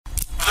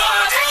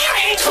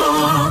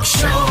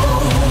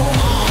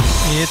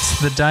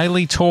It's the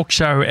Daily Talk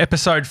Show,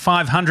 episode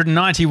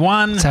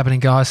 591. What's happening,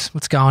 guys?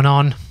 What's going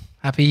on?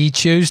 Happy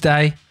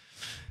Tuesday.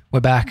 We're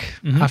back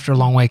after a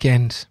long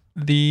weekend.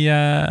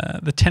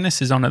 The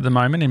tennis is on at the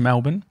moment in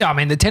Melbourne. I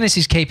mean, the tennis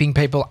is keeping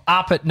people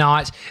up at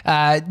night.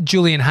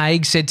 Julian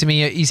Haig said to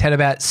me he's had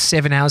about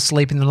 7 hours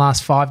sleep in the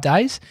last 5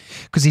 days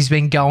because he's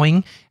been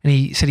going, and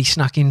he said he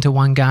snuck into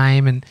one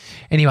game. And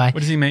anyway, What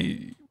does he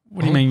mean?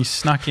 What do you mean you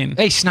snuck in?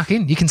 he snuck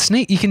in. You can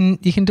sneak. You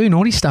can do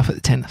naughty stuff at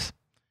the tennis,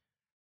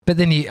 but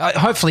then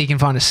hopefully you can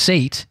find a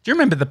seat. Do you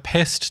remember the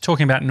pest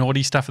talking about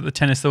naughty stuff at the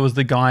tennis? There was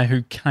the guy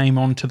who came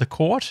onto the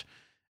court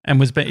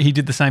and he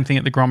did the same thing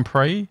at the Grand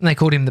Prix. And they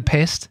called him the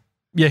Pest.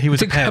 Yeah, he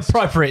was It's a pest.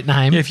 appropriate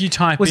name. Yeah, if you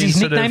type was in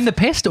his nickname the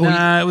Pest? Or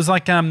it was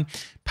like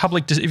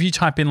if you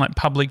type in like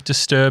public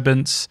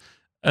disturbance,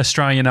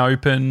 Australian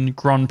Open,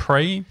 Grand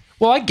Prix.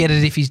 Well, I get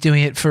it if he's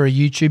doing it for a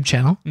YouTube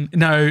channel.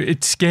 No,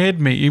 it scared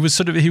me. It was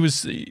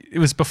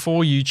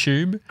before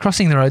YouTube.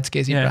 Crossing the road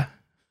scares you, Yeah.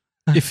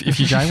 bro. If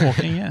you're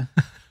jaywalking, yeah.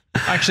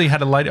 I actually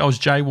had I was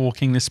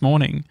jaywalking this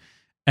morning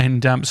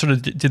and sort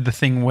of did the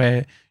thing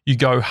where you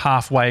go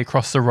halfway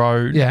across the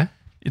road. Yeah.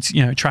 It's,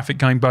 traffic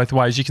going both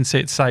ways. You can see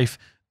it's safe.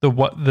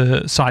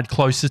 The side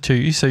closer to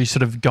you, so you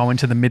sort of go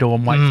into the middle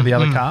and wait for the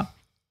other car.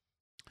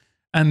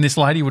 And this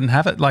lady wouldn't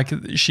have it. Like,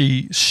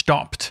 she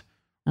stopped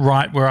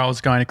right where I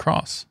was going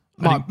across.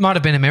 Might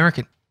have been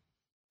American.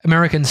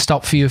 Americans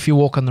stop for you if you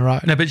walk on the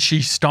road. No, but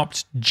she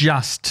stopped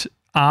just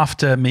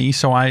after me,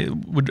 so I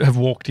would have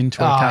walked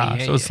into a car.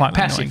 Yeah, so it was slightly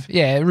passive. annoying.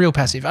 Yeah, real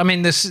passive. I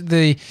mean,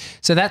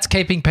 so that's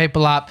keeping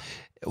people up.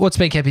 What's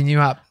been keeping you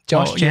up,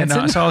 Josh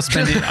Jansen? So I was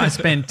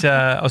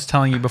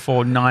telling you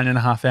before,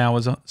 9.5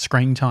 hours on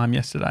screen time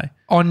yesterday.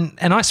 And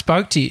I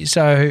spoke to you.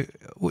 So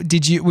was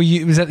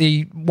that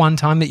the one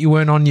time that you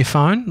weren't on your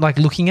phone, like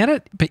looking at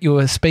it, but you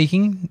were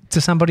speaking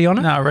to somebody on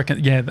it? No, I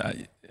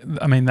reckon,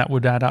 I mean, that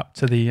would add up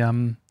to the,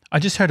 I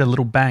just heard a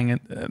little bang.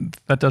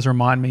 That does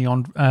remind me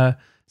on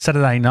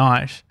Saturday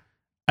night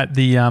at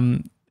the,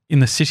 in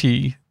the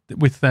city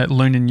with the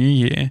Lunar New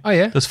Year. Oh,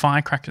 yeah? There's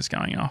firecrackers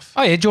going off.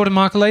 Oh, yeah, Jordan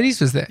Michaelides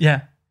was there.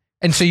 Yeah.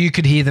 And so you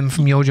could hear them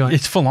from your joint.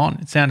 It's full on.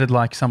 It sounded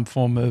like some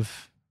form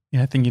of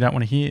thing you don't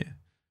want to hear.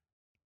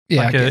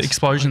 Yeah, like I guess.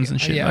 explosions and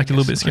shit, like a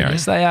little bit scary.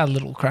 Yes, they are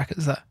little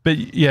crackers, though. But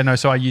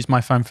so I used my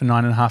phone for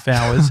 9.5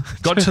 hours.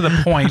 Got to the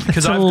point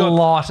because I've got a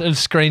lot of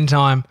screen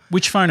time.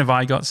 Which phone have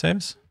I got,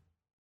 Sebs?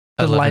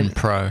 11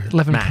 Pro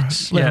 11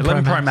 Max. Pro.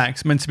 11 Pro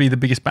Max, meant to be the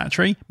biggest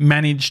battery.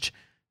 Managed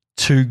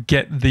to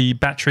get the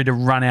battery to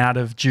run out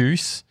of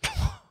juice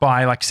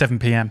by like 7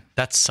 p.m.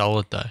 That's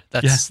solid though.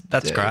 That's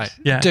great.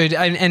 Yeah. Dude,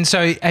 and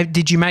so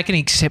did you make an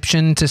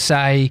exception to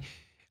say,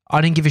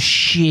 I didn't give a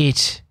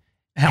shit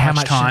How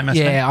much time I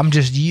spent? Yeah, I'm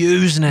just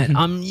using it.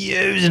 I'm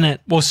using it.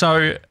 Well,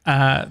 so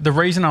the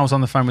reason I was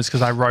on the phone was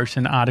because I wrote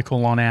an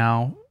article on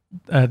our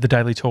the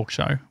Daily Talk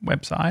Show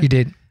website. You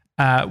did.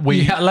 I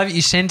love it.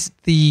 You sent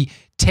the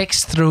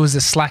text through as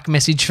a Slack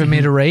message for me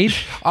to read.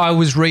 I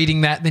was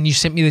reading that, then you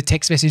sent me the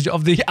text message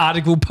of the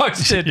article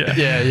posted.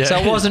 Yeah. So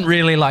it wasn't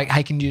really like,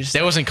 hey, can you just...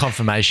 There wasn't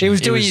confirmation. He was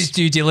doing his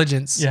due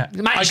diligence. Yeah.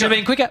 Mate, should have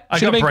been quicker. I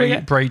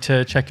got Bree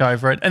to check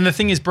over it. And the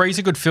thing is, Bree's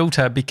a good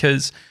filter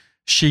because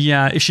she,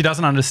 if she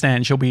doesn't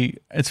understand,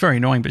 it's very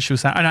annoying, but she'll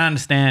say, I don't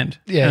understand.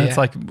 Yeah. And it's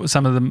like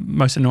some of the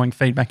most annoying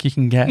feedback you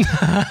can get.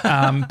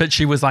 But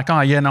she was like,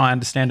 oh, yeah, no, I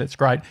understand. It's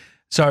great.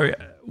 So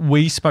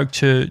we spoke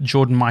to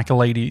Jordan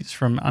Michaelides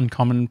from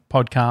Uncommon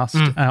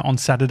Podcast on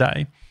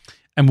Saturday,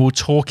 and we were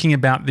talking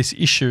about this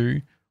issue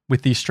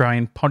with the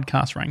Australian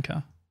Podcast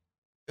Ranker.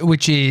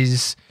 Which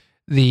is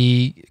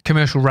the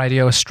Commercial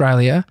Radio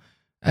Australia.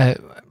 I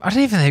don't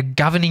even know,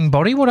 governing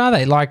body. What are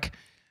they? Like...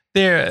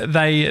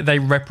 They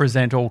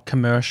represent all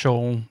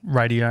commercial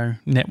radio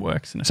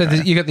networks in Australia.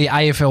 So you got the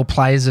AFL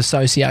Players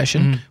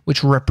Association,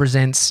 which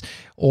represents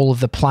all of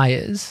the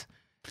players.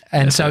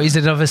 And so is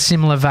it of a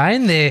similar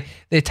vein?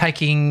 They're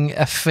taking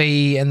a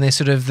fee and they're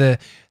sort of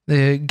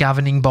the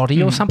governing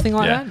body or something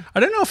like that?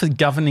 I don't know if the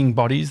governing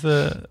body is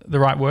the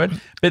right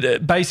word,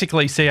 but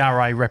basically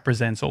CRA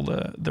represents all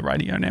the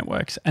radio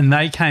networks. And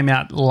they came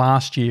out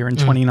last year in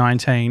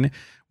 2019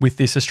 with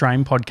this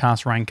Australian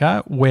Podcast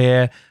Ranker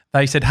where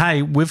they said,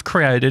 hey, we've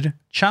created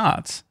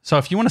charts. So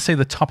if you want to see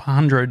the top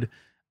 100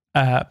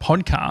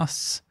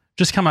 podcasts,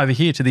 just come over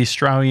here to the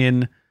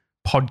Australian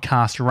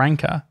Podcast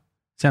Ranker.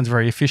 Sounds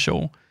very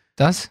official.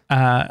 Does?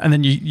 And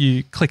then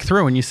you click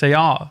through and you see,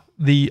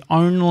 the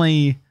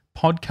only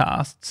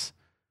podcasts,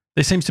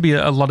 there seems to be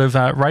a lot of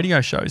radio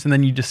shows. And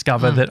then you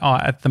discover that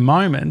at the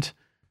moment,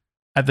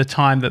 at the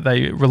time that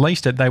they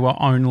released it, they were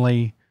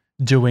only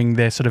doing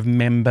their sort of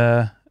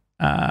member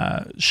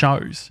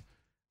shows.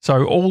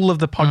 So all of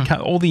the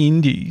podcast, all the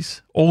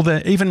indies,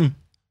 even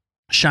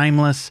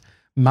Shameless,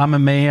 Mamma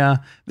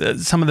Mia,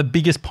 some of the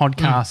biggest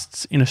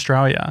podcasts in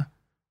Australia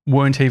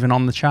weren't even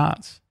on the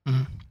charts.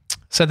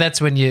 So that's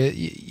when you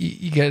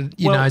get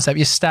your nose up,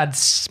 you start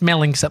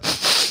smelling something.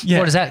 Yeah.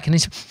 What is that? Can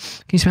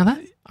you smell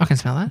that? I can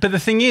smell that. But the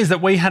thing is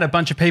that we had a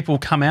bunch of people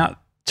come out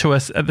to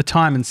us at the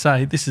time and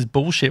say, this is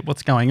bullshit,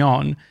 what's going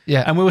on?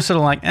 Yeah. And we were sort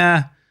of like,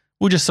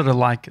 we'll just sort of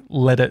like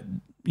let it,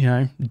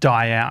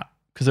 die out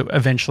because it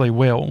eventually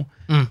will.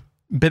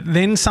 But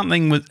then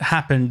something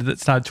happened that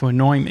started to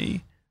annoy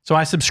me. So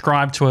I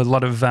subscribed to a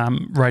lot of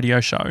radio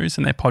shows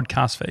and their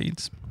podcast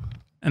feeds,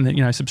 and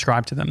then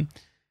subscribe to them.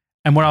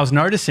 And what I was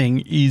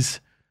noticing is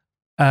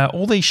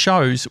all these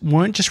shows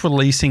weren't just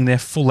releasing their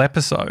full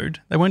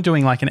episode. They weren't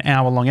doing like an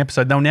hour-long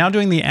episode. They were now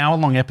doing the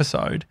hour-long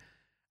episode,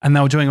 and they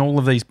were doing all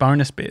of these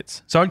bonus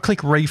bits. So I'd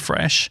click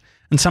refresh,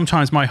 and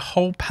sometimes my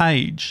whole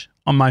page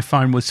on my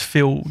phone was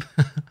filled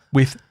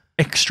with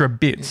extra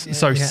bits.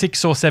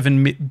 6 or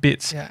 7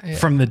 bits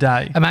from the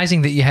day.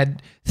 Amazing that you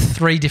had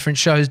 3 different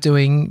shows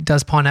doing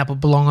Does Pineapple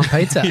Belong on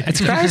Pizza?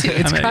 It's crazy.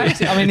 It's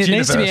crazy. I mean, it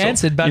needs to be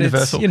answered, but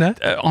universal.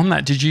 It's, on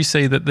that, did you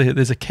see that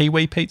there's a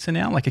kiwi pizza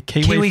now, like a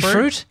kiwi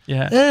fruit?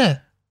 Yeah.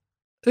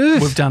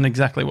 We've done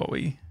exactly what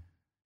we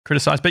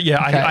criticised. But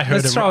I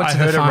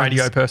heard a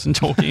radio person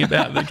talking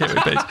about the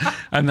kiwi pizza,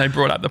 and they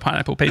brought up the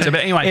pineapple pizza. But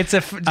anyway, it's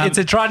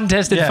a tried and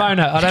tested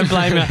phoner. I don't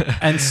blame you.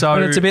 And so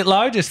when it's a bit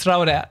low, just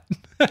throw it out.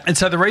 And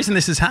so the reason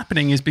this is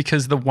happening is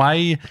because the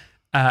way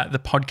the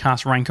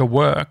podcast ranker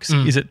works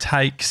is it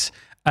takes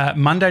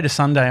Monday to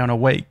Sunday on a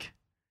week,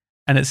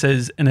 and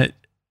it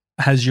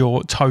has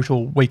your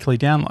total weekly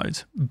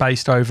downloads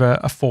based over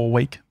a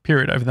 4-week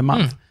period over the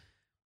month.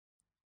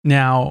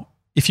 Now,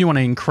 if you want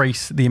to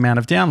increase the amount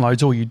of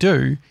downloads, all you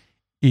do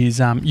is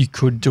you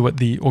could do it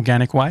the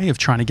organic way of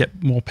trying to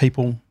get more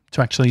people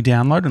to actually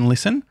download and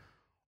listen,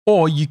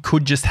 or you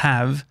could just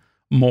have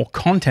more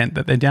content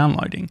that they're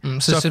downloading.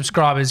 So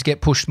subscribers get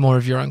pushed more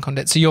of your own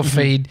content. So your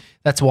feed,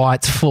 that's why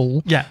it's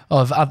full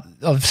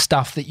of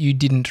stuff that you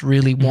didn't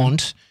really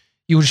want.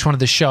 You just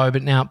wanted the show,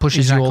 but now it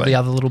pushes you all the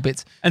other little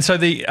bits. And so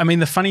the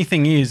funny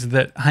thing is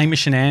that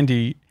Hamish and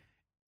Andy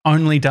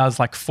only does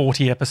like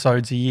 40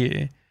 episodes a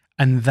year,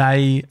 and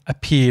they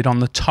appeared on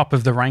the top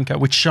of the ranker,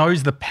 which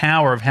shows the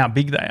power of how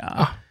big they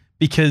are.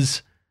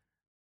 Because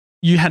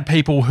you had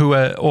people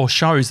or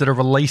shows that are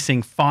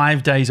releasing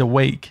 5 days a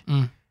week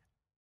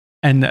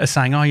and are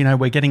saying,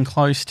 we're getting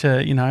close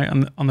to,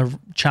 on the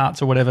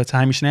charts or whatever to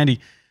Hamish and Andy.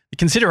 The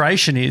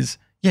consideration is,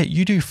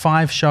 you do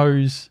 5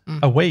 shows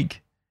a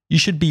week. You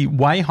should be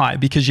way high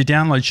because your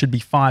download should be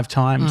 5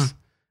 times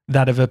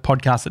that of a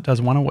podcast that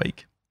does 1 a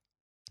week.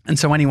 And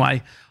so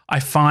anyway, I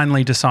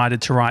finally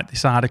decided to write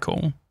this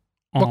article.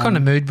 What kind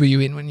of mood were you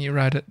in when you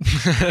wrote it?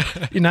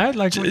 Just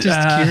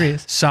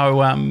curious.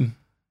 So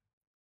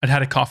I'd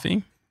had a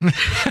coffee.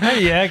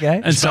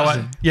 Okay. And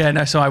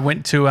so I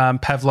went to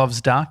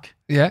Pavlov's Duck.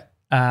 Yeah.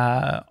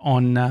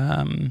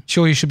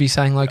 Sure, you should be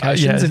saying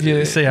locations of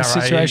your CRA,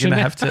 situation. You're going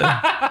to have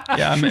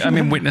to. I'm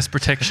in witness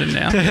protection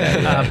now.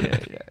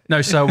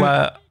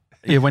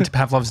 Went to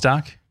Pavlov's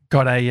Duck,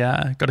 got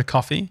a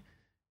coffee.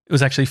 It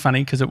was actually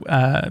funny because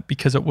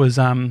it was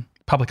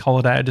public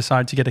holiday. I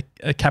decided to get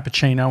a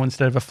cappuccino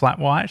instead of a flat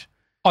white.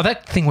 Oh,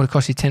 that thing would have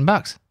cost you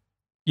 $10.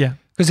 Yeah,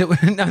 because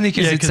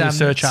it's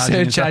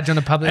surcharge on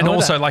a public and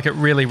holiday. also it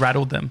really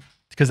rattled them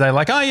because they're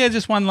like,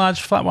 just one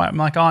large flat white. I'm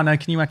like, oh no,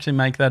 can you actually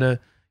make that a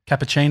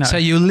cappuccino? So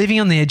you were living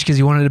on the edge because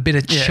you wanted a bit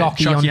of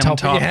chocky on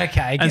top. Yeah,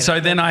 okay. And so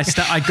then I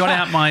got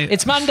out my.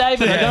 It's Monday,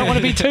 but I don't want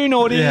to be too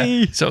naughty.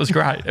 Yeah. So it was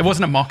great. It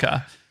wasn't a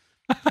mocha.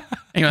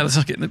 Anyway, let's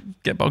not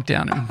get bogged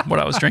down in what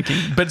I was drinking.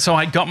 But so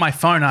I got my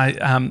phone.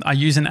 I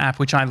use an app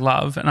which I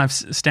love, and I've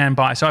stand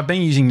by. So I've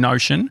been using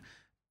Notion,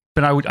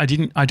 but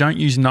I don't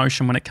use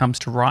Notion when it comes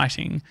to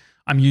writing.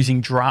 I'm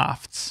using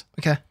Drafts.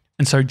 Okay.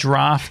 And so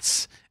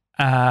Drafts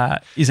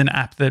is an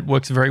app that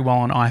works very well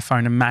on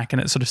iPhone and Mac,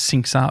 and it sort of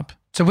syncs up.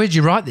 So where'd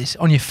you write this?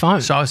 On your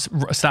phone? So I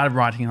started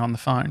writing it on the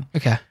phone.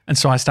 Okay. And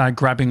so I started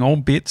grabbing all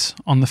bits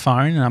on the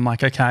phone, and I'm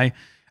like, okay,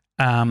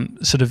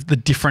 sort of the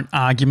different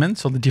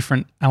arguments or the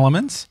different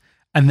elements.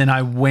 And then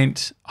I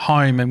went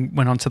home and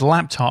went onto the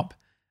laptop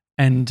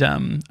and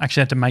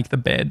actually had to make the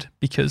bed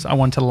because I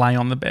wanted to lay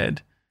on the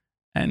bed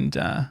and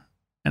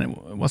it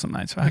wasn't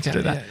made, so I had to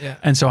do that. Yeah.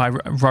 And so I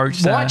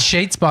wrote... White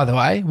sheets, by the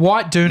way.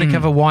 White Doona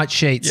cover white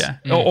sheets. Yeah,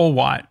 all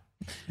white.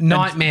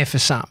 Nightmare for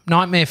some.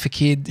 Nightmare for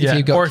kids if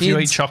you've got kids. Or if you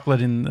eat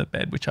chocolate in the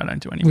bed, which I don't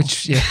do anymore.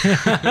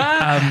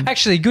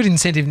 Actually, good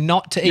incentive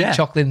not to eat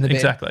chocolate in the bed.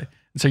 Exactly.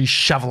 So you're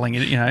shoveling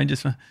it,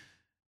 just...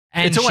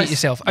 And it's shit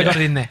yourself. I got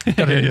it in there.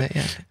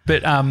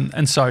 But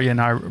and so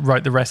I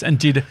wrote the rest and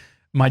did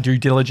my due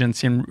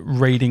diligence in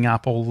reading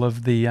up all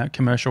of the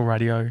commercial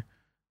radio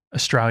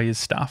Australia's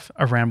stuff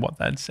around what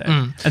they'd said.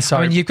 And so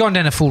you've gone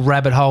down a full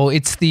rabbit hole.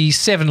 It's the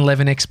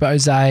 7-Eleven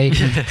expose.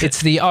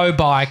 It's the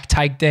O-Bike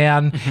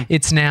takedown.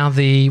 It's now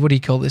the, what do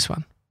you call this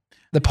one?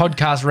 The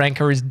podcast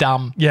ranker is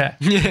dumb. Yeah.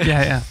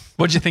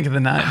 What did you think of the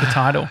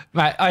title?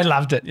 Mate, I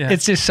loved it. Yeah.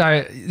 It's just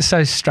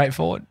so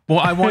straightforward. Well,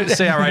 I want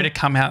CRA to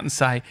come out and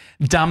say,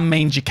 dumb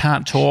means you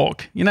can't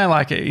talk.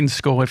 like in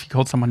school, if you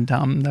called someone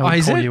dumb, they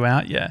would call you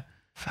out. Yeah.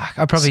 Fuck,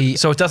 I probably...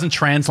 So it doesn't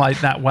translate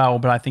that well,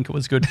 but I think it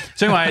was good.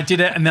 So anyway, I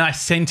did it and then I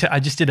sent it. I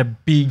just did a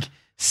big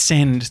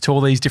send to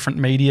all these different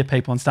media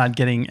people and started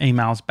getting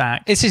emails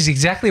back. This is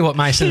exactly what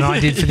Mason and I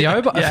did for the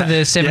for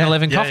the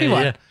 7-Eleven coffee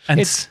one. And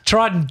it's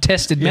tried and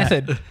tested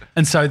method.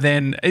 And so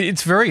then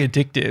it's very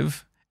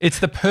addictive. It's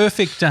the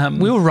perfect...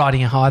 we were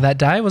riding a high that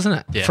day, wasn't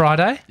it? Yeah.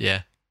 Friday?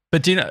 Yeah.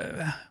 But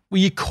were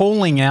you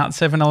calling out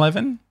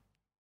 7-Eleven?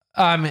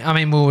 I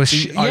mean, we were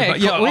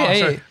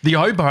the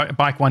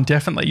O-Bike one,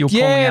 definitely. You're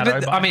calling out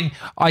O-Bike. I mean,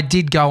 I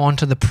did go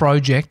onto the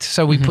project,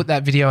 so we put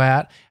that video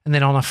out, and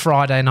then on a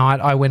Friday night,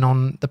 I went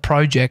on the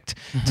project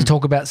to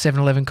talk about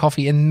 7-Eleven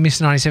coffee, and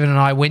Mr. 97 and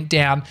I went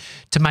down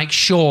to make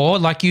sure,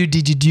 like you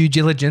did your due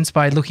diligence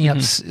by looking up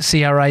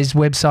CRA's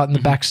website and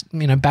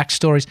the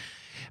backstories.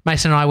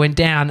 Mason and I went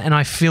down, and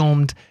I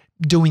filmed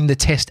doing the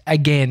test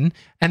again,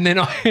 and then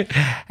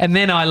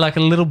I like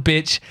a little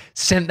bitch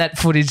sent that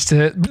footage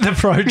to the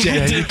project.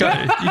 Yeah, you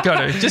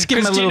got to just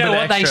give them a little bit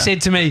extra. They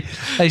said to me?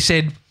 They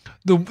said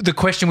the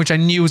question which I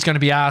knew was going to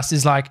be asked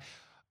is like,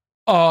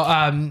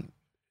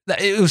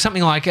 it was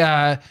something like,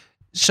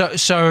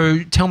 so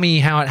tell me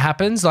how it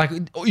happens. Like,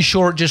 are you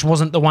sure it just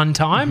wasn't the one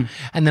time?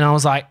 And then I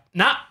was like,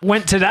 nah,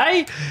 went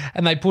today.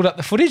 And they pulled up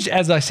the footage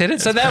as I said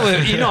it. So they were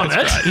in on it.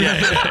 Right.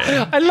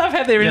 Yeah. I love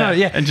how they're in on it.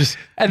 Yeah.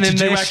 And then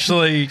did you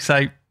actually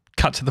say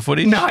cut to the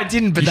footage? No, I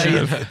didn't. But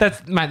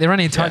they're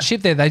running a tight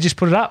ship there. They just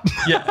put it up.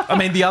 Yeah. I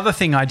mean, the other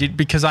thing I did,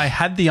 because I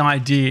had the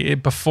idea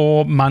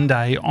before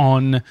Monday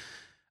on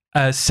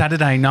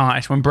Saturday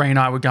night when Brie and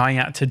I were going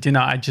out to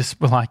dinner, I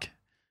just were like,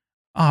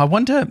 I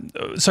wonder.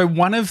 So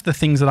one of the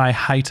things that I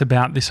hate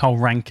about this whole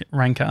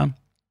ranker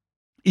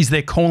is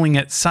they're calling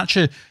it such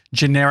a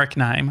generic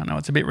name. I know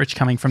it's a bit rich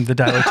coming from the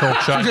Daily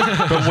Talk Show,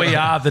 but we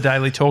are the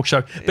Daily Talk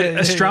Show. But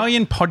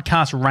Australian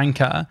Podcast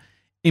Ranker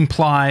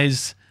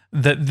implies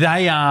that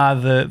they are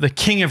the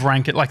king of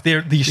ranker, like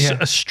they're the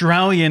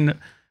Australian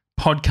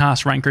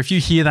podcast ranker. If you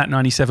hear that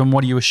 97,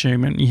 what do you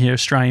assume? And you hear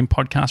Australian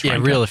podcast ranker.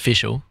 Yeah, real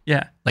official.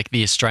 Yeah. Like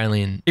the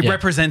Australian. It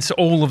represents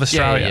all of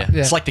Australia. Yeah.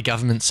 It's like the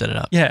government set it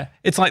up. Yeah.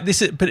 It's like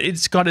this, but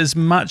it's got as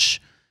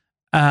much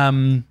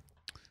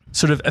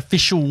sort of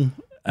officialness.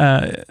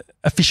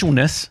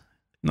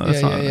 No,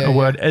 that's not a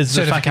word. As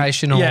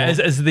certification.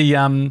 As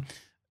the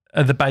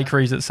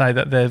bakeries that say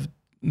that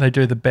they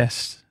do the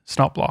best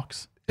snot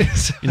blocks.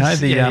 You know,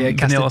 the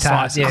vanilla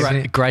slice.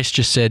 Yeah, Grace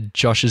just said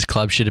Josh's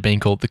club should have been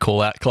called the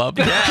Call Out Club.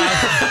 Yeah,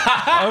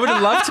 I would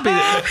have loved to be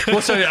there.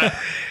 Also,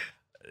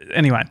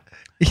 anyway,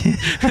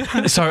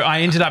 so I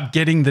ended up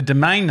getting the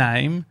domain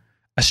name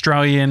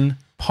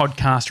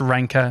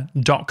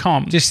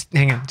AustralianPodcastRanker.com. Just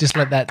hang on, just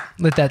let that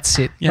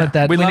sit.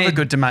 Yeah. We love a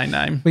good domain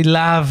name. We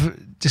love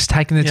just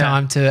taking the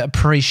time to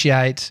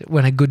appreciate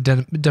when a good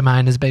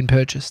domain has been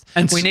purchased.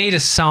 And we need a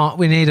song.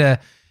 We need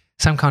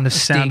some kind of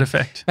sound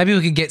effect. Maybe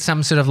we could get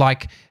some sort of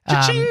like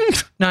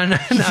no.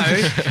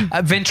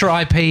 Venture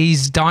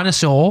IP's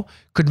Dinosaur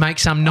could make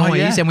some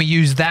noise, and we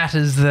use that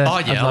as the. Oh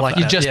yeah, I like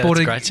you've that. just bought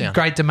a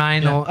great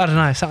domain, or I don't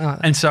know, something like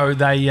that. And so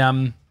they,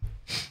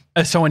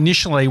 so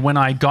initially when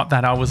I got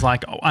that, I was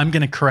like, I'm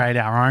going to create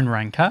our own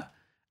ranker,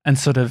 and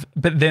sort of.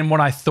 But then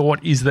what I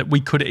thought is that we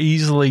could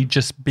easily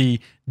just be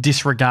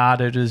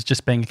disregarded as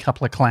just being a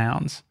couple of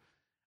clowns.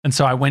 And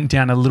so I went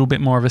down a little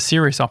bit more of a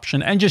serious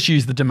option and just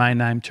used the domain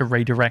name to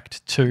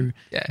redirect to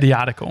the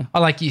article. I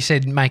like you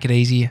said, make it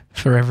easier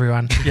for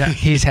everyone. Yeah.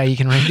 Here's how you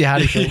can read the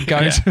article.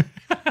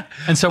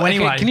 And so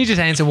anyway. Can you just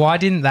answer, why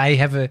didn't they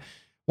buy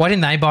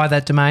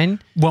that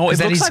domain? Well, it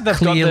that looks is like they've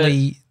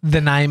clearly got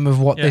the name of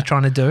what they're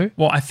trying to do.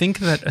 Well, I think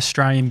that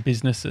Australian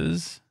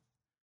businesses,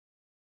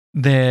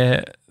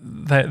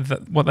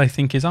 what they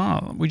think is,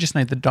 we just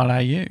need the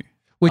 .au.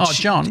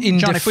 John,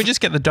 if we just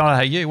get the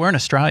 .au, we're in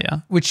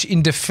Australia. Which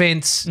in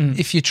defence,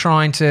 if you're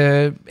trying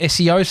to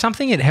SEO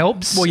something, it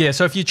helps. Well, yeah,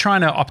 so if you're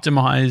trying to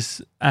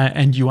optimise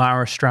and you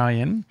are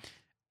Australian,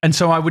 and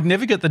so I would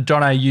never get the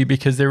 .au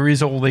because there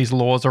is all these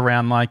laws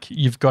around, like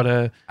you've got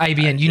a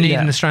ABN, you need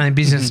an Australian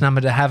business number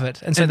to have it.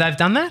 And so they've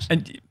done that?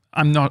 And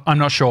I'm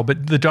not sure,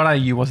 but the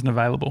 .au wasn't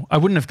available. I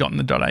wouldn't have gotten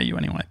the .au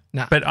anyway.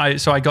 No. But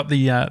I got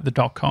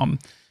the .com.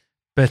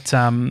 But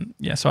so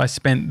I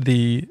spent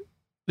the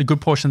good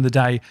portion of the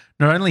day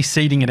not only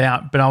seeding it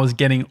out, but I was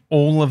getting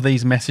all of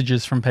these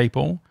messages from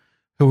people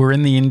who were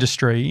in the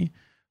industry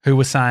who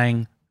were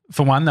saying,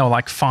 for one, they were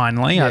like,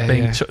 finally, I've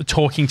been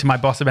talking to my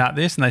boss about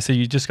this, and they said,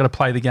 you just got to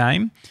play the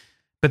game.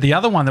 But the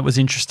other one that was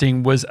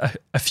interesting was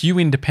a few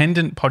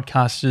independent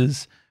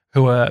podcasters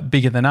who are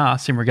bigger than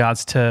us in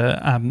regards to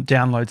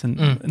downloads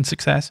and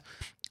success.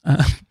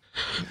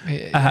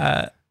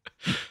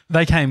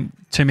 They came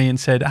to me and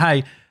said,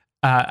 hey,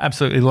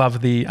 absolutely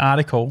love the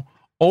article.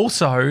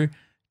 Also,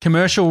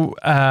 Commercial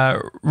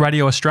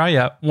Radio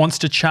Australia wants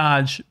to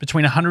charge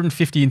between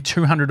 $150 and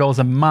 $200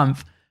 a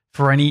month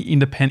for any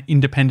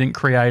independent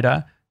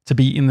creator to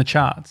be in the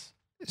charts.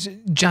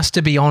 Just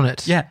to be on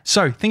it. Yeah.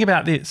 So think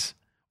about this.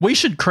 We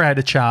should create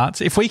a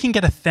chart. If we can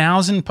get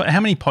 1,000, how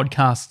many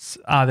podcasts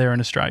are there in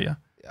Australia?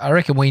 I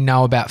reckon we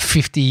know about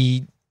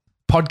 50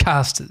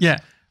 podcasters. Yeah.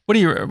 What do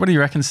you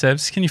reckon,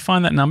 Sevs? Can you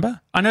find that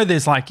number? I know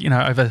there's like,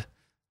 over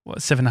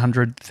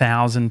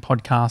 700,000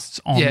 podcasts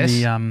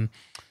on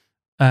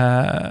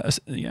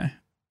the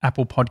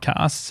Apple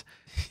Podcasts.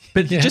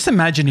 But just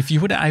imagine if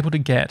you were able to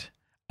get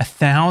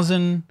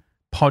 1,000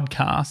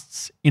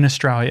 podcasts in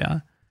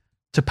Australia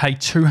to pay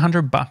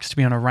 $200 to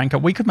be on a ranker.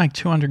 We could make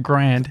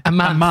 $200,000 a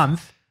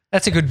month.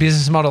 That's a good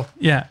business model.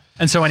 Yeah.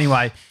 And so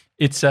anyway,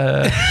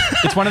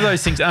 it's one of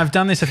those things. And I've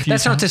done this a few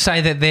That's times. not to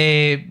say that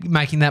they're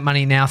making that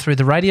money now through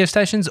the radio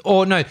stations,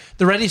 or no,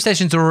 the radio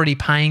stations are already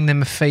paying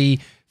them a fee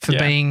for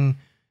being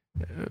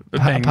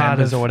being part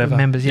members of or whatever.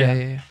 Members,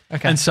 yeah.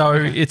 Okay. And so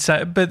it's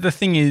but the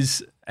thing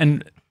is,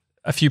 and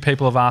a few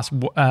people have asked,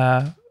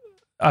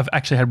 I've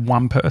actually had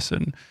one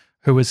person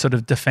who was sort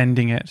of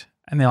defending it,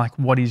 and they're like,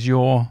 what is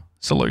your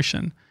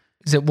solution?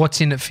 Is it what's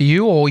in it for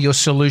you, or your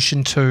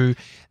solution to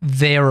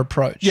their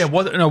approach? Yeah,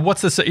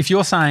 what's the, if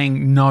you're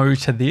saying no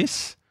to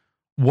this,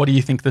 what do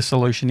you think the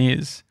solution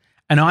is?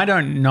 And I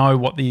don't know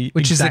what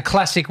Which is the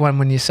classic one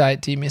when you say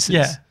it to your missus.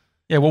 Yeah.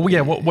 Yeah, well,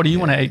 yeah. What do you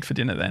want to eat for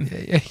dinner then?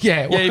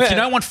 Yeah. Well, if you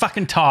don't want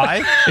fucking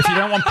Thai, if you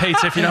don't want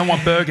pizza, if you don't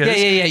want burgers.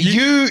 Yeah.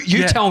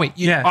 You tell me.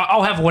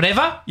 I'll have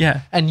whatever.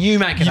 Yeah. And you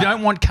make it You up.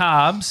 don't want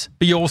carbs,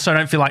 but you also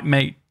don't feel like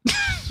meat.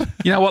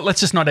 You know what? Let's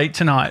just not eat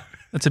tonight.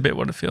 That's a bit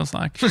what it feels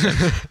like.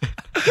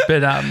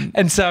 But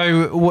And so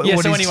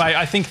anyway,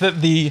 I think that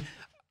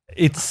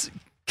it's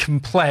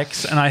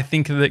complex, and I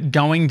think that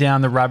going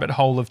down the rabbit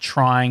hole of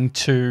trying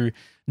to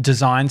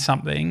design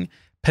something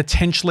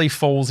potentially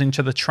falls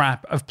into the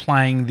trap of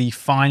playing the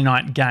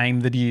finite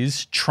game that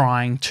is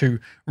trying to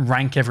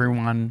rank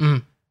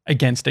everyone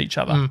against each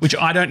other, which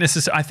I don't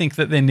necessarily. I think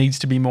that there needs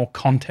to be more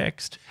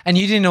context. And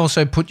you didn't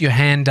also put your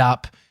hand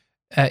up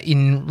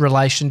in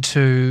relation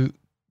to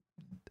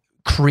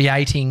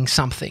creating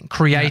something,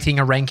 creating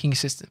a ranking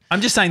system. I'm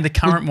just saying the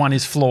current one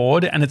is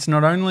flawed, and it's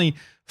not only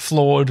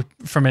flawed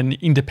from an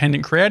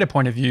independent creator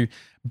point of view,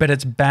 but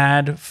it's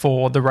bad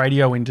for the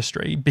radio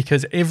industry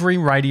because every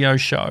radio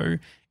show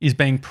is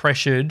being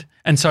pressured.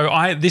 And so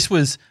this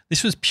was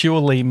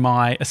purely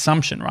my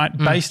assumption, right?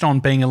 Based on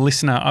being a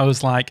listener, I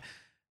was like,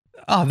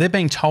 oh, they're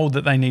being told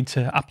that they need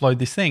to upload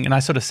this thing. And I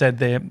sort of said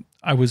there,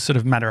 I was sort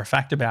of matter of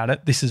fact about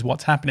it. This is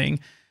what's happening.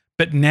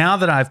 But now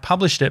that I've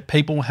published it,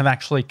 people have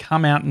actually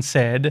come out and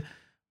said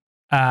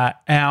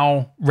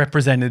our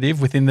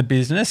representative within the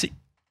business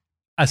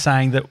are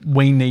saying that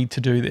we need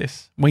to do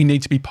this. We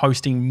need to be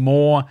posting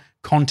more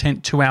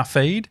content to our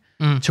feed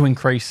to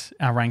increase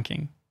our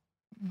ranking.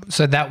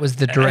 So that was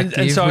the directive,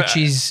 And so,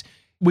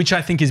 which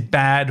I think is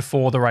bad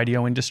for the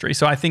radio industry.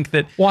 So I think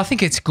that I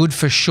think it's good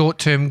for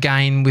short-term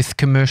gain with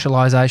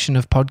commercialization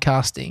of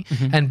podcasting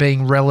and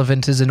being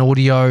relevant as an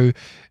audio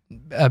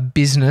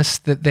business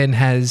that then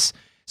has.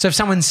 So if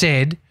someone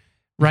said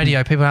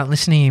radio, people aren't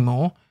listening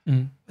anymore,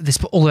 this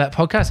is all about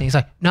podcasting. It's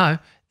like, no,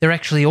 they're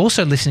actually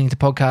also listening to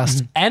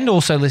podcasts and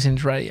also listening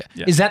to radio.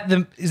 Yeah. Is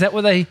that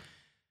what they?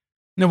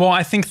 No, well,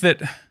 I think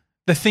that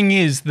the thing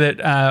is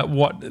that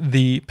what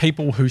the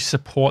people who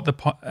support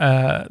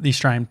the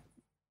Australian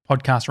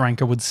Podcast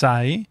Ranker would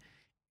say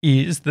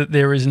is that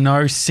there is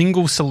no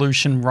single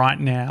solution right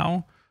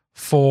now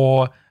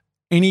for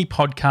any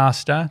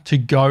podcaster to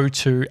go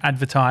to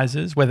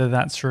advertisers, whether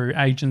that's through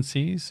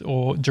agencies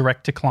or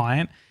direct to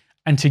client,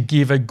 and to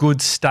give a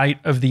good state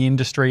of the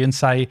industry and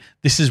say,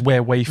 this is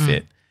where we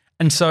fit.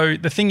 And so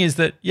the thing is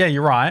that, yeah,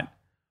 you're right.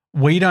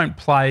 We don't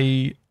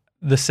play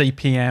the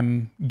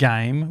CPM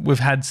game. We've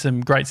had some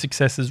great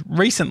successes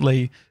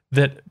recently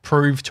that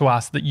prove to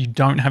us that you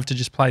don't have to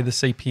just play the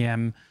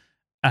CPM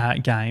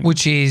game.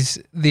 Which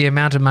is the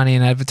amount of money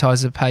an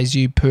advertiser pays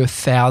you per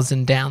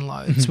 1,000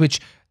 downloads,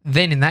 which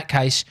then in that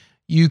case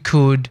you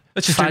could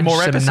let's just do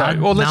more episodes.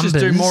 Or let's just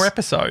do more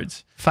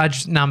episodes.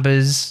 Fudge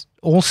numbers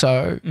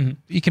also.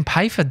 You can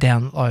pay for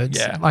downloads.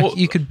 Yeah. Like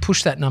you could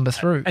push that number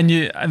through. And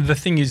the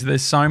thing is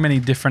there's so many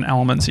different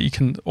elements that you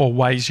can, or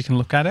ways you can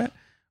look at it,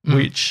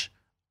 which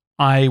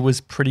I was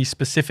pretty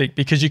specific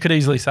because you could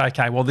easily say,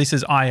 okay, well, this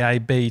is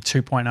IAB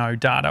 2.0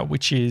 data,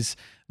 which is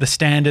the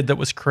standard that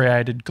was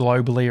created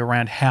globally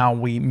around how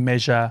we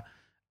measure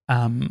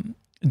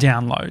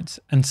downloads.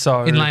 And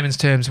so in layman's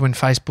terms, when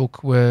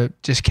Facebook were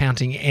just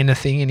counting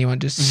anything, anyone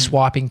just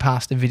swiping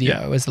past a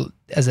video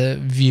as a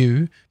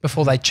view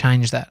before they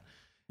changed that.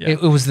 Yeah.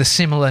 It was the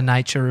similar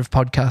nature of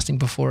podcasting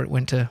before it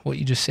went to what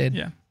you just said.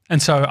 Yeah.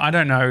 And so I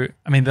don't know.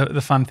 I mean,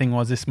 the fun thing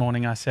was this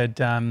morning I said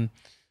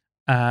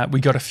we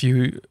got a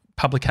few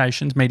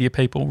publications, media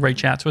people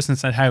reach out to us and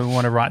said, hey, we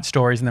want to write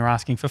stories, and they're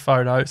asking for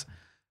photos.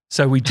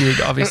 So we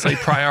did obviously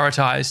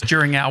prioritize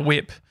during our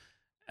WIP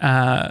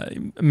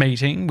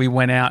meeting. We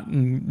went out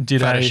and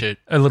did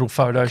a little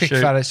photo Quick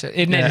shoot. photo shoot.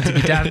 It needed to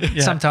be done.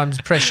 Sometimes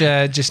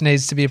pressure just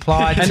needs to be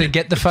applied to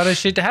get the photo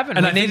shoot to happen.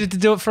 And we needed to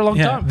do it for a long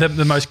time.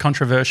 The most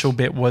controversial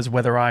bit was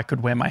whether I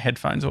could wear my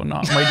headphones or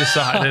not. We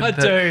decided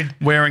that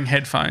wearing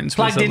headphones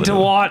plugged was into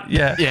what?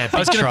 Yeah. I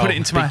was going to put it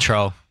into my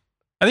troll.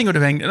 I think it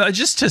would have been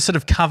just to sort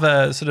of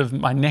cover sort of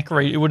my neck.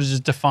 It would have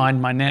just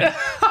defined my neck,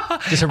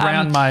 just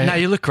around my. No,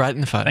 you look great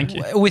in the photo. Thank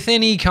you. With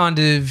any kind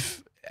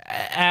of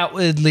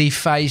outwardly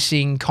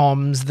facing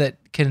comms that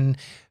can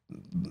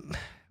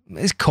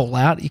call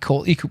out, we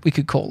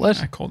could call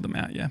it. I called them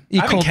out. Yeah,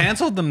 You I haven't called them-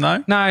 cancelled them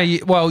though. No,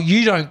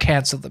 you don't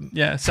cancel them.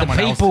 Yeah, The someone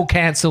else. people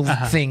cancel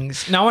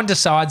things. No one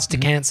decides to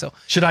cancel.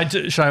 Should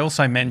I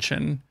also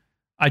mention?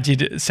 I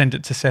did send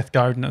it to Seth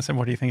Godin. I said,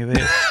 "What do you think of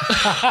this?"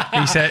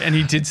 He said, and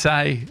he did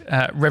say,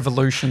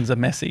 "Revolutions are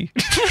messy."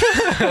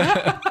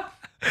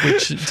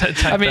 Which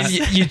take I mean,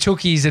 that. you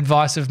took his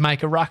advice of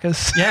make a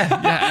ruckus. Yeah,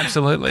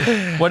 absolutely.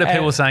 What are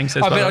people saying?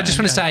 Says, Oh, but I just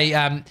want to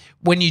say,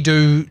 when you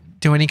do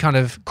any kind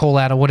of call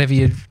out or whatever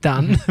you've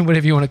done,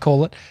 whatever you want to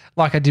call it,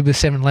 like I did with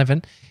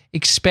 7-Eleven,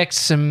 expect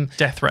some,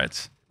 death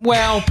threats.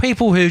 well,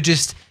 people who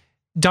just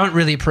don't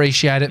really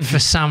appreciate it for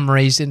some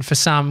reason, for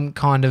some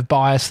kind of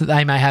bias that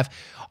they may have.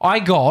 I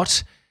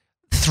got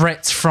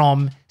threats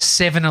from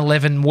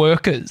 7-Eleven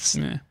workers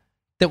Yeah,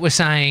 that were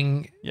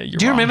saying, yeah. You're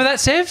do you wrong. remember that,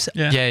 Sevs?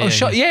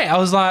 Yeah. I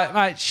was like,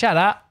 mate, shut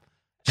up.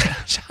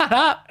 Shut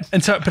up.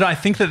 And so, but I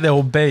think that there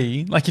will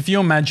be, like, if you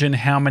imagine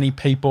how many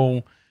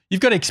people,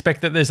 you've got to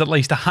expect that there's at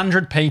least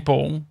 100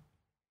 people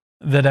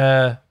that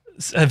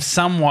have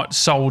somewhat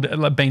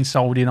been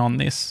sold in on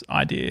this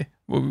idea,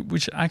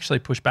 which I actually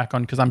push back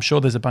on because I'm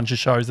sure there's a bunch of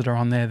shows that are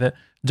on there that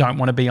don't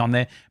want to be on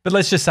there. But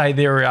let's just say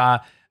there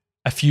are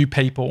a few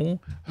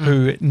people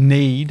who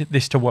need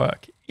this to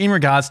work in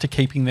regards to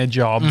keeping their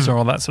jobs or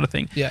all that sort of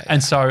thing. Yeah,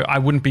 And so I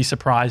wouldn't be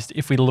surprised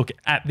if we look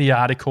at the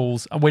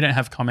articles. We don't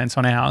have comments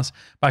on ours,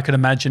 but I could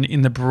imagine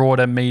in the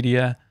broader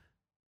media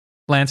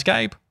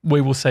landscape,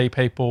 we will see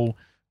people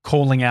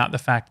calling out the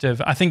fact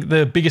of, I think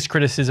the biggest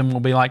criticism will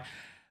be like,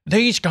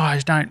 these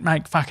guys don't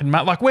make fucking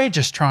money. Like, we're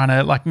just trying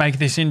to like make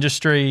this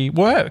industry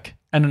work.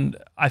 And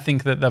I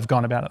think that they've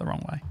gone about it the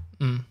wrong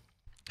way.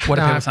 What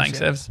are No, I people saying,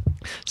 appreciate Sevs?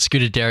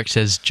 Scooter Derek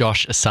says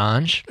Josh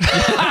Assange.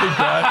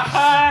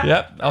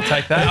 Yep, I'll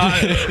take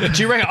that.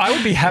 Do you reckon I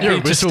would be happy You're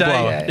a to stay?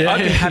 whistleblower.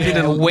 I'd be happy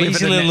to A live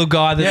wheezy in little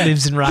guy that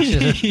lives in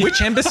Russia.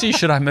 Which embassy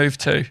should I move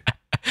to?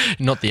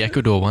 Not the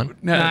Ecuador one.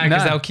 No,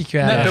 because they'll kick you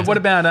out. No, after. but what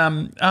about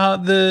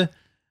the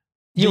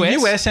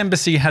US? US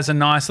embassy has a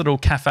nice little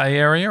cafe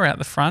area out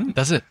the front,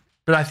 Does it?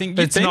 but I think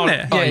But you've it's been not.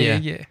 there. Yeah, yeah.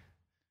 yeah.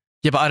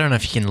 Yeah, but I don't know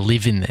if you can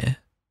live in there.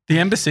 The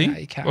embassy. No,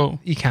 you can't. Well,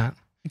 You can't.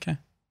 okay.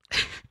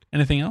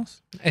 Anything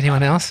else?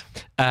 Anyone else?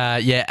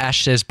 Yeah,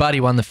 Ash says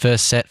Buddy won the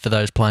first set for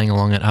those playing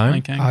along at home.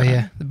 Okay. Oh great.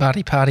 yeah,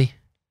 the party.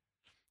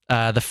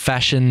 The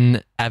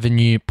Fashion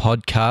Avenue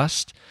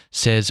podcast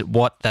says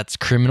that's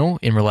criminal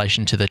in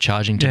relation to the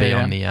charging to Yeah,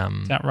 be yeah. on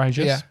the It's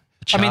outrageous. Yeah.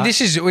 chart. I mean,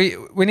 this is we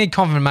need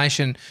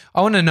confirmation.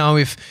 I want to know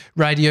if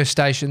radio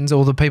stations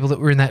or the people that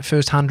were in that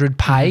first 100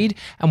 paid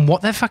and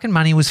what that fucking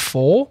money was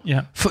for.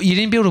 Yeah. You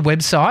didn't build a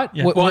website.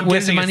 Yeah. Where I'm does the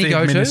guessing money it's go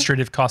to?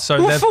 administrative costs. So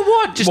Well, they've- for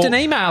what? Just an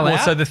email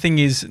out? So the thing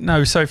is,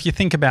 no. So if you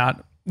think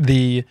about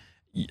the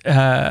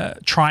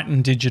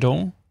Triton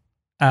Digital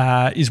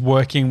is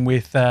working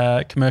with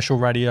Commercial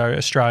Radio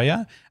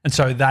Australia, and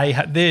so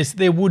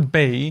there would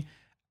be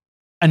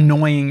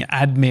annoying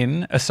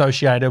admin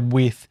associated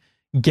with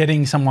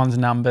getting someone's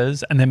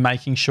numbers and then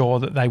making sure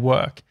that they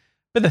work.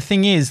 But the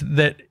thing is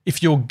that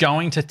if you're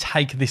going to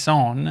take this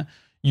on,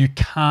 you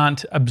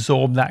can't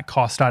absorb that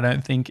cost, I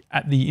don't think,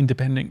 at the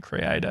independent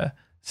creator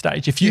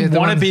stage. If you Yeah, the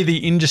want to ones- be the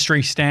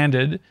industry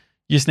standard,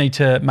 you just need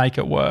to make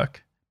it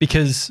work.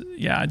 Because,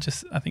 I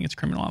think it's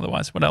criminal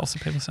otherwise. What else are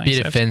people saying?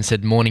 Beat of Fen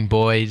said morning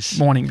boys.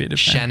 Morning Beat of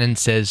Fen. Shannon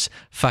says,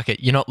 fuck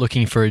it, you're not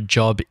looking for a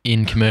job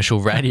in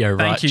commercial radio,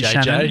 right, Thank you,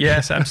 JJ? Shannon.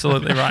 Yes,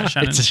 absolutely right,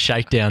 Shannon. It's a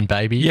shakedown,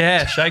 baby.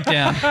 Yeah,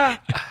 shakedown.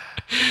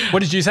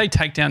 What did you say?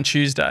 Takedown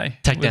Tuesday.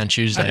 Takedown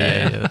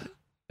Tuesday, yeah.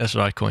 That's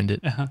what I coined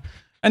it. Uh-huh.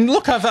 And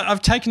look,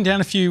 I've taken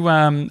down a few.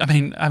 I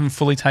haven't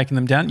fully taken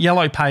them down.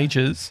 Yellow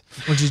Pages.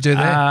 What did you do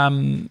there?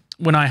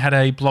 When I had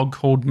a blog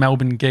called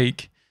Melbourne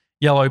Geek,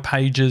 Yellow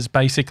Pages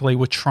basically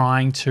were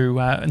trying to,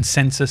 and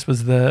Census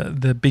was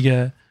the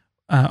bigger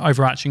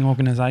overarching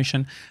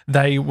organisation.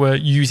 They were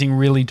using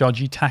really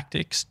dodgy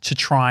tactics to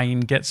try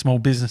and get small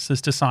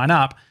businesses to sign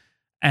up.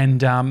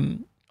 And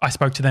I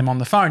spoke to them on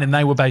the phone, and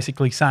they were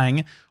basically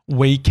saying,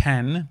 we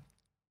can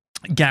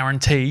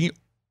guarantee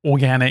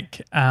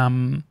organic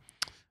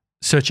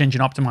search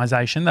engine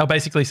optimization. They were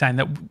basically saying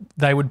that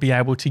they would be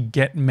able to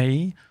get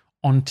me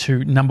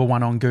onto number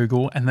one on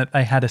Google, and that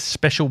they had a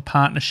special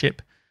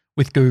partnership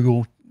with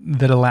Google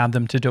that allowed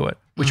them to do it,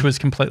 which was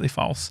completely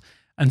false.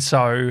 And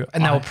so,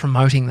 And they were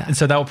promoting that. and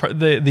so they were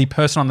the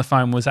person on the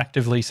phone was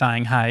actively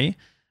saying, "Hey,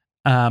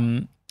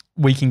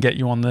 we can get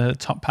you on the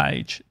top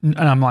page." And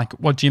I'm like,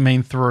 "What do you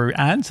mean through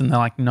ads?" And they're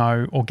like,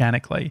 "No,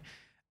 organically."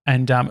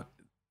 And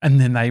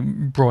then they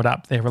brought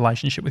up their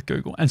relationship with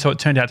Google, and so it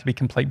turned out to be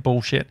complete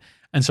bullshit.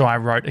 And so I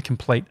wrote a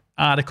complete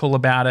article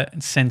about it,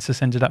 and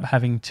Census ended up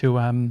having to.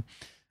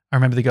 I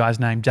remember the guy's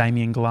name,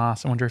 Damien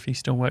Glass. I wonder if he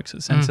still works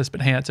at Census,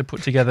 but he had to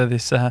put together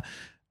this.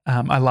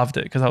 I loved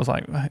it because I was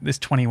like, this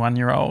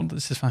 21-year-old,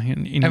 this is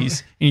fucking in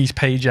his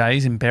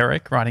PJs in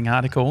Berwick writing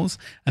articles,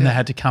 and they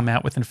had to come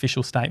out with an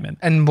official statement.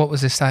 And what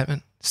was this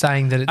statement?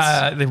 Saying that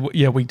it's...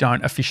 We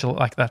don't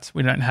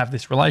we don't have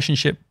this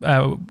relationship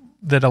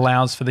that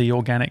allows for the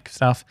organic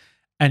stuff.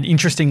 And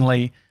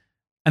interestingly,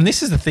 and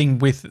this is the thing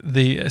with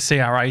the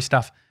CRA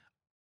stuff,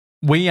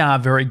 we are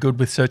very good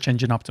with search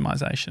engine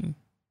optimization.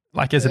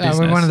 Like as a business.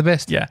 We're one of the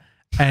best. Yeah.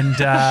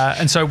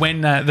 And so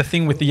when the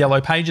thing with the Yellow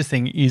Pages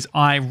thing is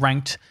I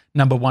ranked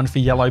number one for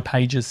Yellow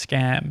Pages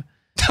scam.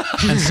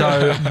 And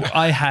so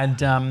I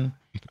had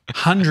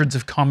hundreds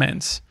of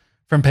comments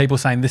from people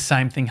saying the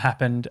same thing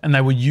happened, and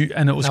they were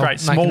and it was They were great.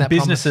 making Small that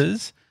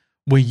businesses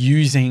were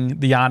using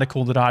the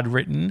article that I'd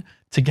written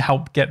to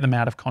help get them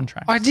out of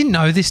contract. I didn't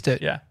know this,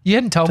 dude. Yeah. You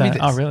hadn't told me this.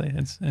 Oh, really?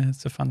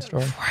 It's a fun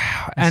story.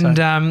 Wow.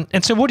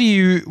 And so what do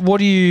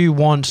you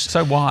want?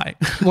 So why?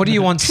 What do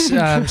you want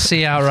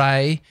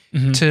CRA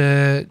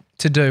to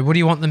do? What do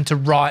you want them to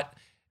write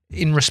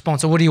in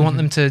response, or what do you want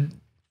them to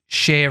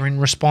share in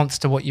response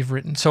to what you've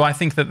written? So I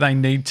think that they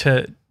need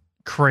to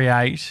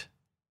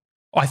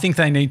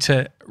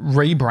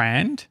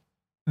rebrand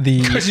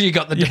because you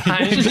got the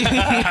domain.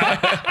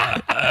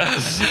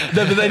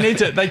 No, but they need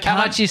to. They can't.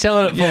 How much are you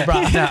selling it for,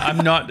 bro? No, I'm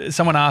not.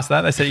 Someone asked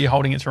that. They said, "Are you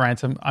holding it to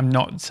ransom?" I'm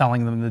not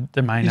selling them the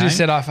domain name. You just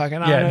said, "I fucking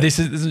own it." This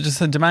is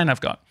just a domain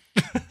I've got.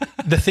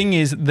 The thing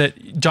is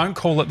that don't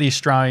call it the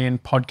Australian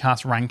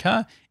Podcast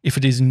Ranker if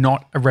it is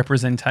not a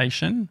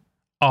representation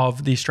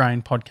of the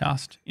Australian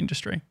podcast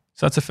industry.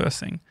 So that's the first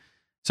thing.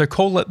 So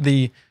call it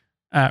the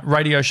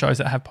radio shows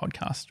that have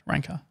podcast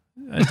ranker.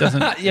 It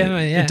doesn't.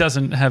 It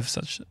doesn't have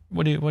such.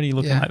 What are you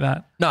looking like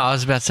that? No, I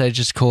was about to say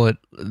just call it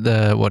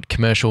the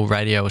Commercial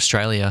Radio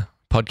Australia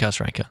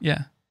podcast ranker.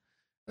 Yeah.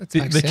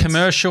 The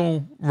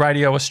Commercial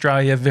Radio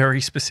Australia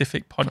very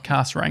specific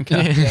podcast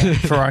ranker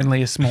for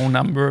only a small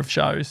number of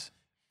shows.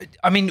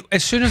 I mean,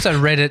 as soon as I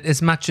read it,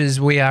 as much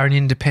as we are an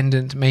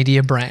independent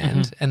media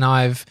brand, and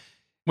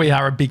we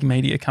are a big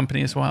media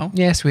company as well.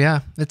 Yes, we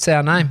are. That's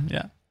our name.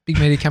 Yeah. Big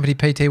media company,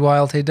 PTY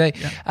Ltd.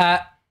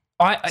 Yeah.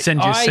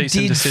 Send your cease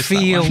and desist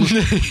feel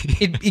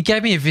it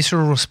gave me a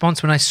visceral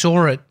response when I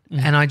saw it,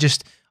 and I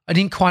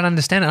didn't quite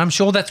understand it. I'm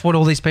sure that's what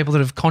all these people that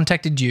have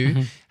contacted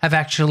you have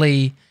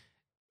actually.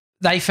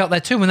 They felt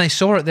that too when they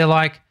saw it. They're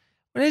like,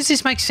 well, does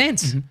this make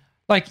sense?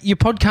 Like your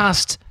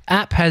podcast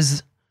app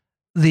has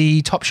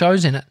the top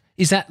shows in it.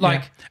 Is that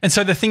like? Yeah. And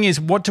so the thing is,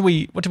 what do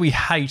we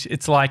hate?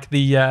 It's like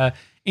the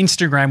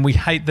Instagram. We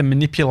hate the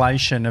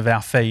manipulation of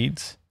our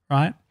feeds,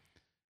 right?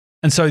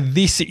 And so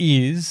this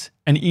is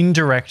an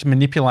indirect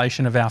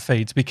manipulation of our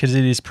feeds because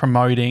it is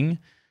promoting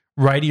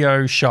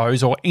radio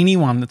shows or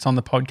anyone that's on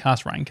the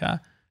podcast ranker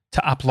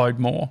to upload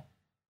more.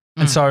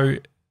 And so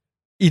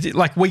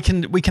we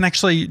can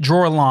actually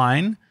draw a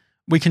line.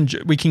 We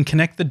can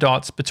connect the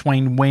dots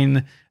between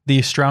when the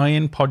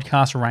Australian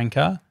podcast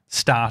ranker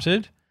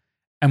started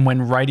and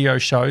when radio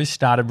shows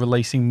started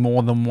releasing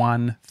more than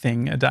one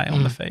thing a day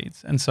on the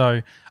feeds. And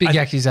so big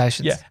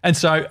accusations. Yeah. And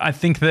so I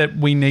think that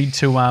we need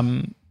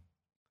to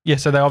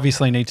so they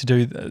obviously need to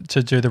do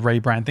the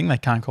rebrand thing. They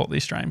can't call it the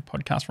Australian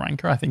Podcast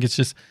Ranker. I think it's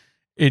just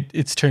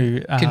it's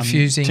too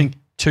confusing.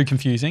 Too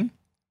confusing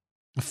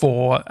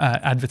for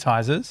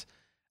advertisers.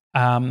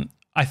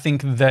 I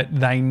think that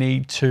they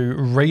need to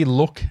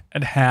relook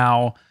at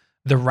how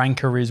the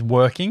ranker is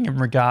working in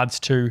regards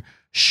to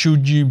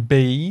should you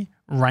be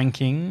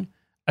ranking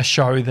a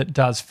show that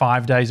does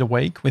 5 days a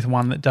week with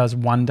one that does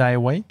 1 day a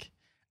week,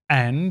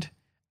 and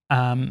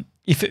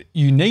if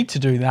you need to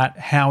do that,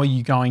 how are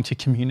you going to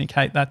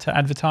communicate that to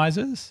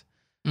advertisers?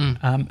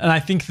 And I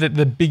think that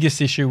the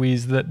biggest issue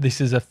is that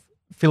this is a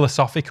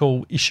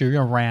philosophical issue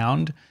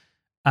around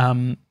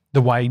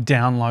the way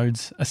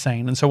downloads are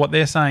seen. And so what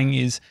they're saying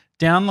is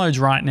downloads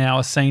right now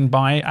are seen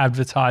by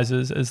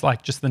advertisers as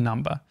like just the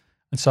number.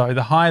 And so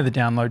the higher the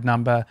download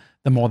number,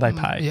 the more they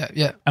pay.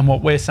 Yeah. And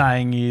what we're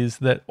saying is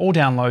that all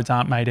downloads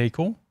aren't made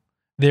equal.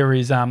 There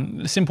is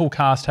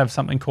Simplecast have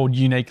something called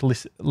unique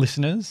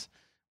listeners,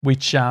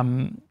 which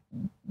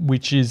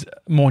is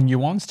more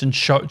nuanced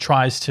and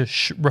tries to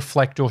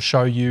reflect or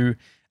show you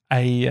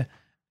a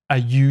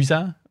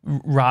user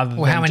rather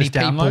than how many just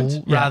people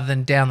downloads. rather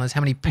than downloads.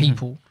 How many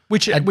people?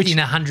 Which in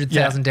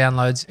 100,000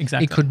 downloads,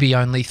 exactly. it could be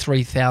only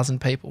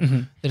 3,000 people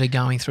that are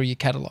going through your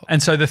catalogue.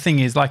 And so the thing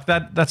is, like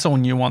that's all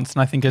nuanced,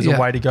 and I think there's a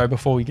way to go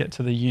before we get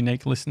to the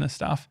unique listener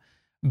stuff.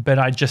 But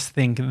I just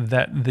think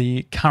that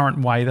the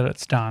current way that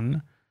it's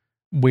done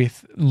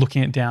with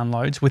looking at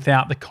downloads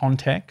without the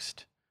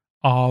context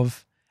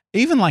of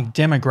even like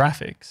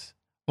demographics,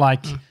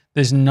 like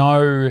there's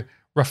no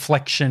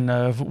reflection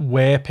of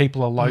where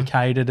people are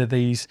located. Are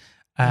these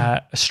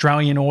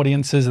Australian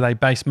audiences? Are they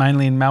based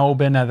mainly in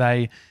Melbourne? Are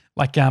they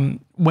like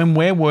when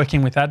we're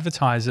working with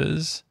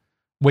advertisers,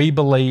 we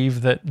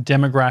believe that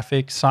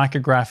demographics,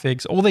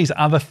 psychographics, all these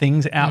other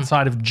things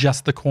outside of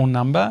just the core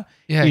number.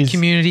 Yeah,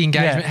 community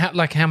engagement.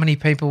 How many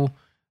people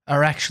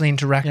are actually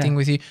interacting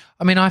with you?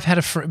 I mean, I've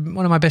had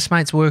one of my best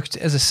mates worked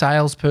as a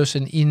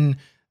salesperson in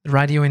the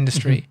radio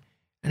industry,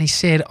 and he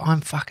said,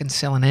 "I'm fucking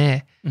selling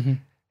air."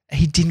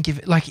 He didn't give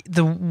it like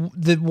the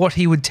what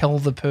he would tell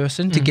the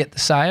person to get the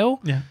sale.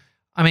 Yeah,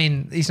 I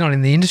mean, he's not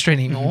in the industry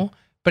anymore,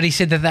 but he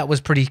said that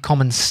was pretty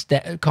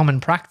common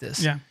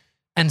practice. Yeah,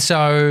 and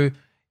so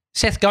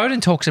Seth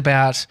Godin talks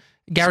about,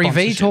 Gary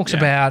Vee talks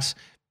about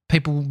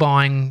people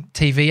buying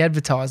TV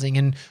advertising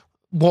and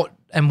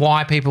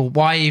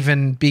why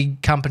even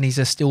big companies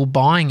are still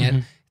buying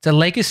it. It's a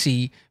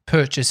legacy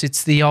purchase.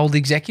 It's the old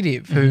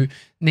executive who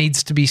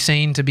needs to be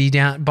seen to be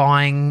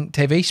buying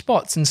TV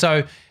spots. And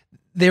so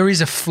there is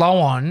a flow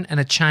on and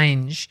a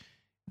change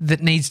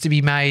that needs to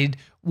be made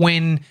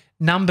when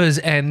numbers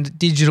and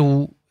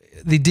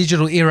the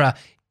digital era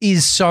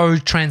is so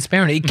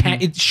transparent.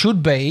 It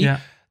should be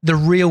the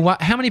real one.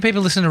 How many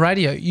people listen to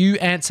radio? You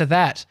answer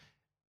that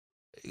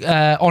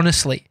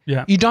honestly.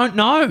 Yeah. You don't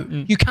know.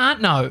 You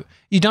can't know.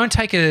 You don't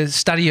take a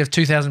study of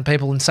 2,000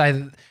 people and say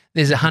that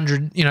there's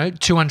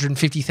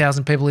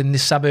 250,000 people in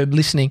this suburb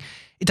listening.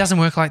 It doesn't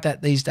work like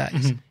that these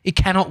days. It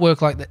cannot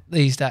work like that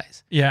these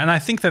days. Yeah, and I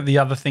think that the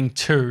other thing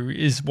too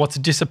is what's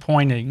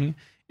disappointing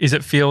is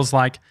it feels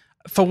like,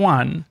 for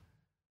one,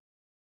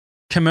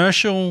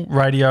 commercial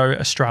radio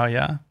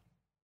Australia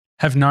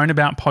have known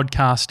about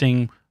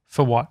podcasting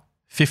for what,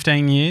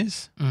 15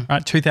 years?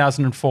 Right,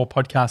 2004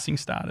 podcasting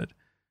started.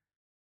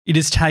 It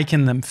has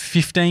taken them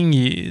 15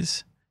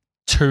 years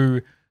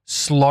to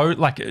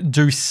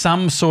do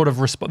some sort of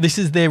response. This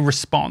is their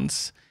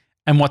response.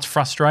 And what's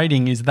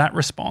frustrating is that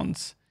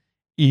response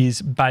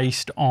is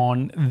based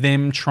on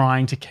them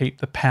trying to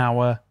keep the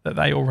power that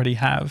they already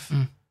have.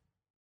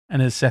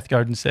 And as Seth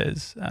Godin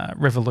says,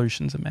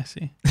 revolutions are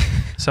messy.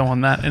 So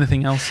on that,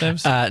 anything else,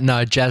 Sevs?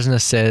 No,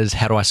 Jasna says,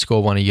 how do I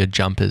score one of your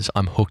jumpers?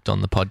 I'm hooked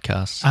on the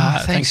podcast.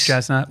 Thanks,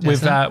 Jasna.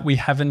 We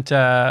haven't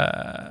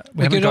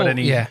got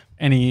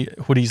any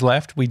hoodies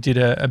left. We did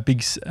a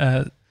big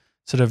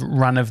sort of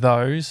run of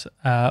those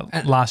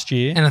last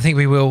year. And I think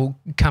we will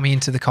come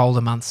into the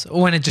colder months,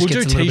 or when it just gets a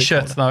little bit colder. We'll do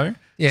T-shirts though.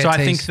 Yeah, so I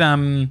think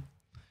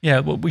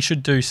we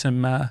should do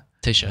some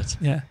T-shirts.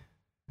 Yeah,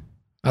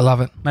 I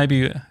love it.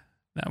 Maybe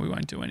no, we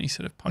won't do any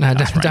sort of No,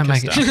 podcast. don't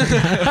make it.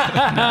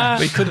 No,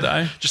 we could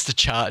though. Just the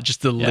chart,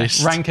 just the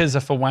list. Rankers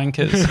are for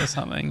wankers or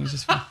something.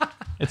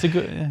 It's a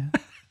good. Yeah.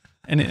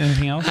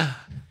 Anything else?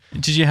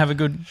 Did you have a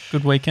good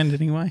weekend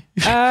anyway?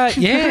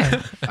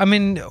 Yeah. I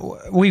mean,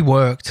 we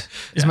worked.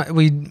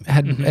 We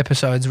had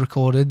episodes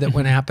recorded that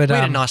went out, but we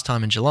had a nice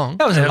time in Geelong.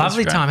 That was a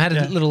lovely time. Had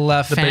a little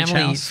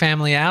family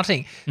family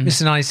outing.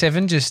 Mr.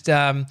 97 just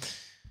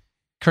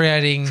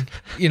creating,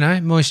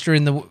 moisture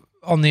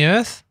on the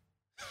earth.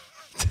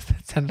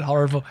 That sounded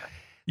horrible.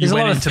 You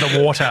went into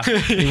the water.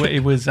 He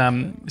was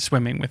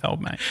swimming with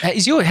old mate.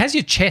 How's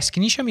your chest?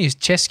 Can you show me his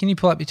chest? Can you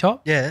pull up your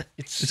top? Yeah,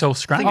 it's all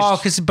scratched. Oh,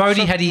 because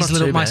Bodie had his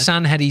my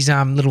son had his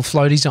little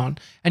floaties on,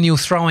 and you were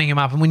throwing him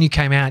up, and when you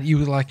came out, you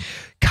were like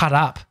cut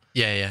up.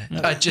 Yeah.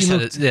 I just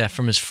had it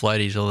from his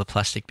floaties, all the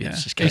plastic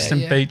bits. Just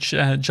Eastern Beach,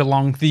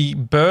 Geelong. The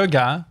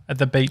burger at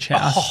the beach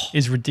house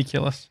is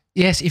ridiculous.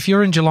 Yes, if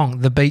you're in Geelong,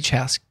 the beach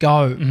house,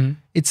 go.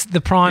 It's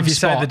the prime spot. If you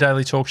spot. say the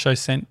Daily Talk Show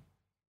sent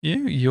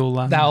you'll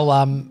they'll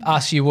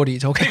ask you, what are you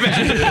talking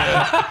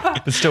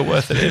about? But still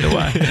worth it either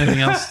way. Anything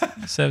else,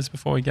 Sevs,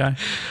 before we go?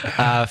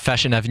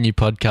 Fashion Avenue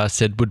podcast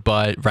said would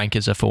buy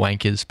Rankers are for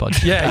Wankers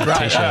podcast. Yeah,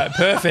 great.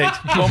 Perfect.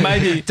 Well,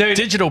 maybe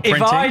digital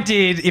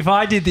printing. If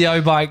I did the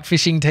O-Bike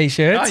fishing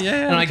t-shirts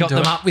and I got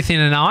them up within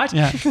a night,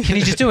 can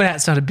you just do it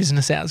outside of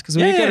business hours? Because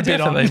we've got a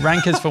bit on.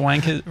 Rankers for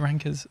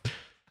Wankers.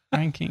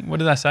 Ranking. What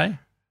did I say?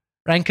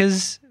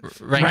 Rankers are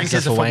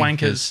for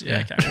wankers.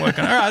 Yeah, okay.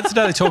 Working. All right, it's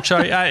the Daily Talk Show.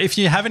 If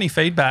you have any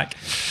feedback,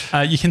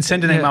 you can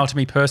send an email to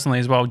me personally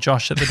as well,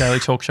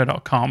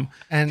 josh@thedailytalkshow.com.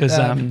 And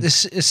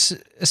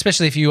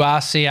especially if you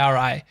are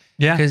CRA,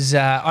 because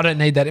I don't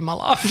need that in my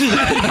life.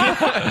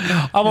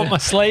 I want my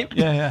sleep.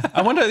 Yeah.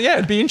 I wonder,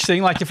 it'd be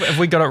interesting, like if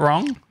we got it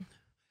wrong.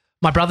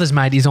 My brother's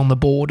mate is on the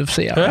board of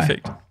CRA.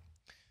 Perfect.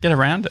 Get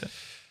around it.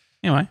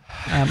 Anyway,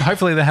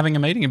 hopefully they're having a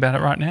meeting about it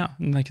right now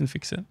and they can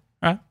fix it.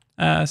 All right.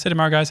 See you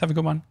tomorrow, guys. Have a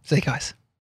good one. See you guys.